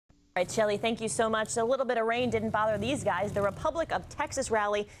All right, Shelley, thank you so much. A little bit of rain didn't bother these guys. The Republic of Texas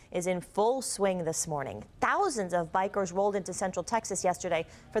rally is in full swing this morning. Thousands of bikers rolled into Central Texas yesterday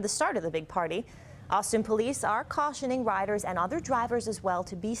for the start of the big party. Austin police are cautioning riders and other drivers as well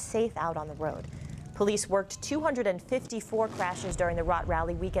to be safe out on the road. Police worked 254 crashes during the Rot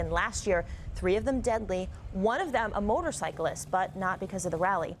Rally weekend last year, 3 of them deadly, one of them a motorcyclist, but not because of the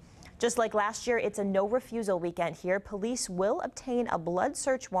rally. Just like last year, it's a no-refusal weekend here. Police will obtain a blood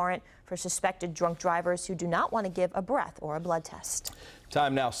search warrant for suspected drunk drivers who do not want to give a breath or a blood test.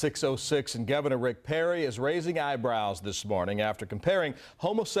 Time now 6:06, and Governor Rick Perry is raising eyebrows this morning after comparing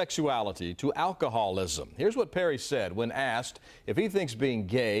homosexuality to alcoholism. Here's what Perry said when asked if he thinks being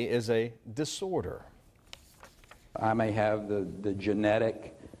gay is a disorder. I may have the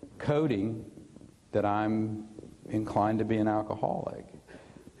genetic coding that I'm inclined to be an alcoholic,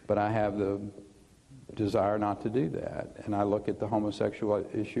 but I have the desire not to do that. And I look at the homosexual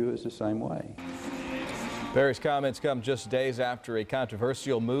issue as the same way. Perry's comments come just days after a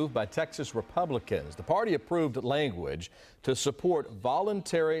controversial move by Texas Republicans. The party approved language to support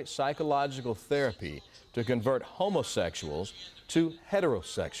voluntary psychological therapy to convert homosexuals to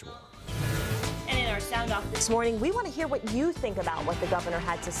heterosexual. And in our sound off this morning, we want to hear what you think about what the governor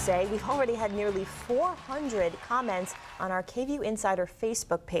had to say. We've already had nearly 400 comments on our KVUE Insider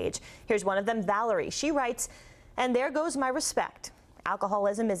Facebook page. Here's one of them, Valerie. She writes, "And there goes my respect.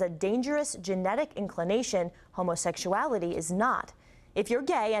 Alcoholism is a dangerous genetic inclination. Homosexuality is not. If you're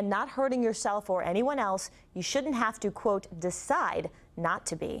gay and not hurting yourself or anyone else, you shouldn't have to, quote, decide not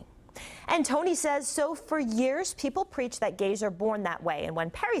to be." And Tony says, "So for years, people preach that gays are born that way. And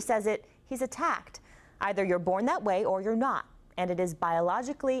when Perry says it, he's attacked. Either you're born that way or you're not. And it is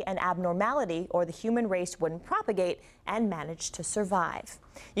biologically an abnormality, or the human race wouldn't propagate and manage to survive."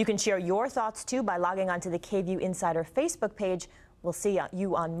 You can share your thoughts, too, by logging onto the KVUE Insider Facebook page. We'll see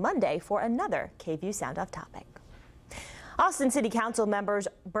you on Monday for another KVUE Sound Off topic. Austin City Council members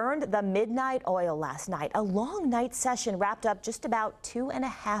burned the midnight oil last night. A long night session wrapped up just about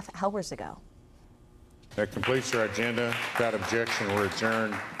 2.5 hours ago. That completes our agenda. Without objection, we're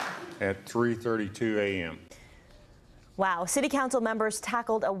adjourned at 3:32 a.m. Wow, City Council members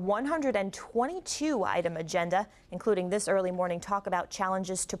tackled a 122-item agenda, including this early morning talk about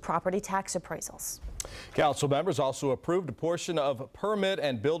challenges to property tax appraisals. Council members also approved a portion of permit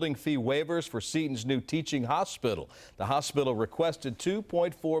and building fee waivers for Seton's new teaching hospital. The hospital requested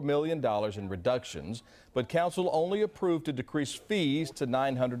 $2.4 million in reductions, but council only approved to decrease fees to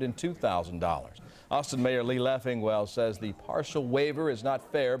 $902,000. Austin Mayor Lee Leffingwell says the partial waiver is not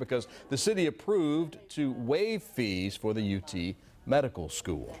fair because the city approved to waive fees for the UT Medical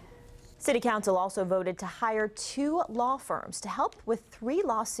School. City Council also voted to hire 2 law firms to help with 3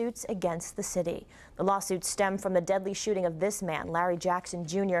 lawsuits against the city. The lawsuits stem from the deadly shooting of this man, Larry Jackson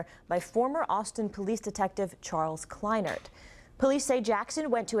Jr., by former Austin Police Detective Charles Kleinert. Police say Jackson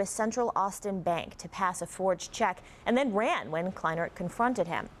went to a Central Austin bank to pass a forged check and then ran when Kleinert confronted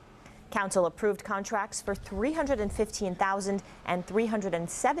him. Council approved contracts for $315,000 and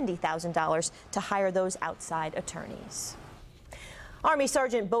 $370,000 to hire those outside attorneys. Army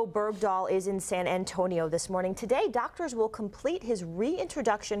Sergeant Bo Bergdahl is in San Antonio this morning. Today, doctors will complete his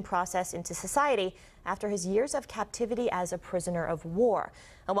reintroduction process into society after his years of captivity as a prisoner of war.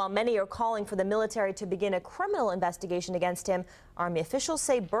 And while many are calling for the military to begin a criminal investigation against him, Army officials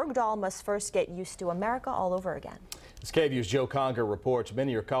say Bergdahl must first get used to America all over again. As KVUE's Joe Conger reports,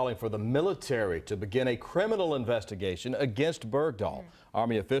 many are calling for the military to begin a criminal investigation against Bergdahl.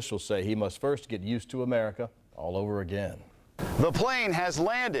 Army officials say he must first get used to America all over again. The plane has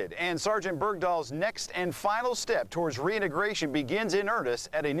landed, and Sergeant Bergdahl's next and final step towards reintegration begins in earnest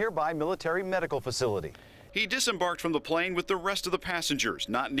at a nearby military medical facility. He disembarked from the plane with the rest of the passengers,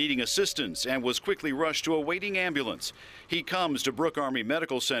 not needing assistance, and was quickly rushed to a waiting ambulance. He comes to Brooke Army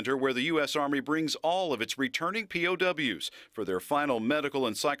Medical Center, where the U.S. Army brings all of its returning POWs for their final medical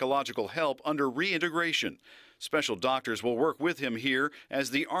and psychological help under reintegration. Special doctors will work with him here as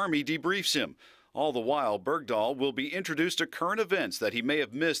the Army debriefs him. All the while, Bergdahl will be introduced to current events that he may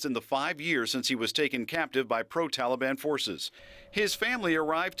have missed in the 5 years since he was taken captive by pro-Taliban forces. His family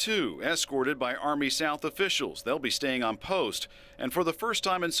arrived too, escorted by Army South officials. They'll be staying on post, and for the first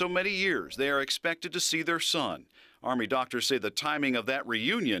time in so many years, they are expected to see their son. Army doctors say the timing of that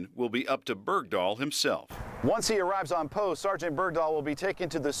reunion will be up to Bergdahl himself. Once he arrives on post, Sergeant Bergdahl will be taken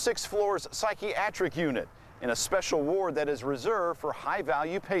to the 6th floor's psychiatric unit in a special ward that is reserved for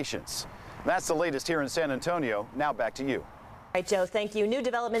high-value patients. That's the latest here in San Antonio. Now back to you. All right, Joe, thank you. New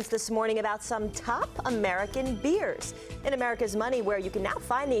developments this morning about some top American beers in America's Money, where you can now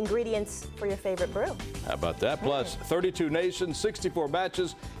find the ingredients for your favorite brew. How about that? Plus 32 nations, 64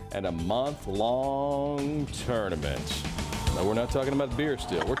 matches, and a month-long tournament. No, we're not talking about beer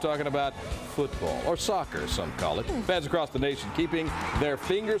still. We're talking about football, or soccer, some call it. Fans across the nation keeping their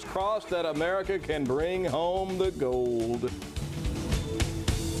fingers crossed that America can bring home the gold.